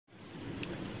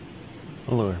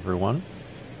Hello everyone,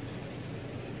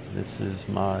 this is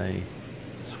my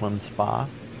swim spa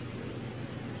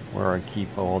where I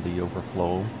keep all the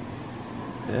overflow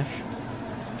fish.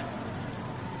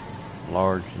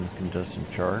 Large incandescent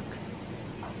shark.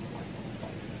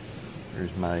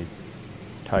 Here's my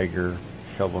tiger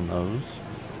shovelnose.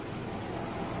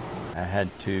 I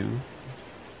had two.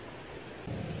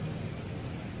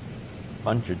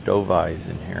 Bunch of dovii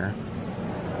in here.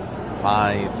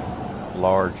 5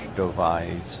 large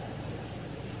dovii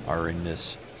are in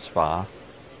this spa.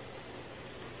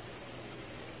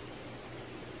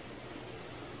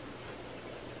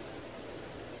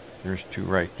 There's 2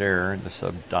 right there. The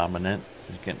subdominant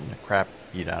is getting the crap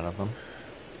beat out of him.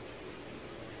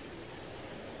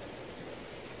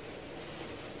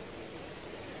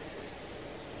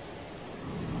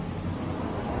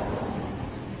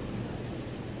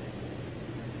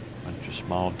 Bunch of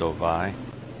small dovii.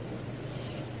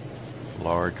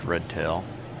 Large red tail.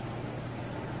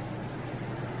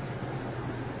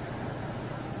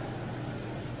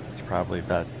 It's probably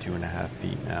about 2.5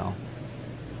 feet now.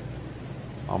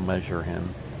 I'll measure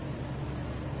him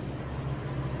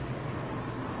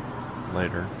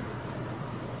later.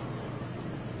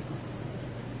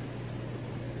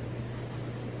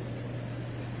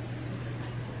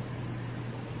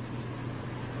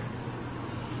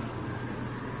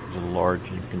 There's a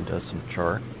large incandescent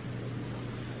shark.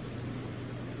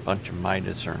 Bunch of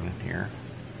Midas are in here.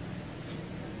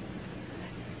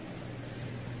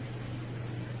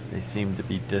 They seem to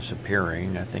be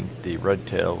disappearing. I think the red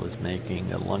tail was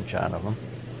making a lunch out of them.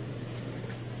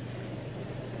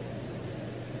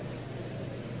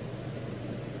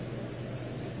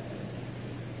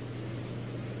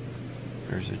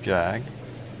 There's a jag.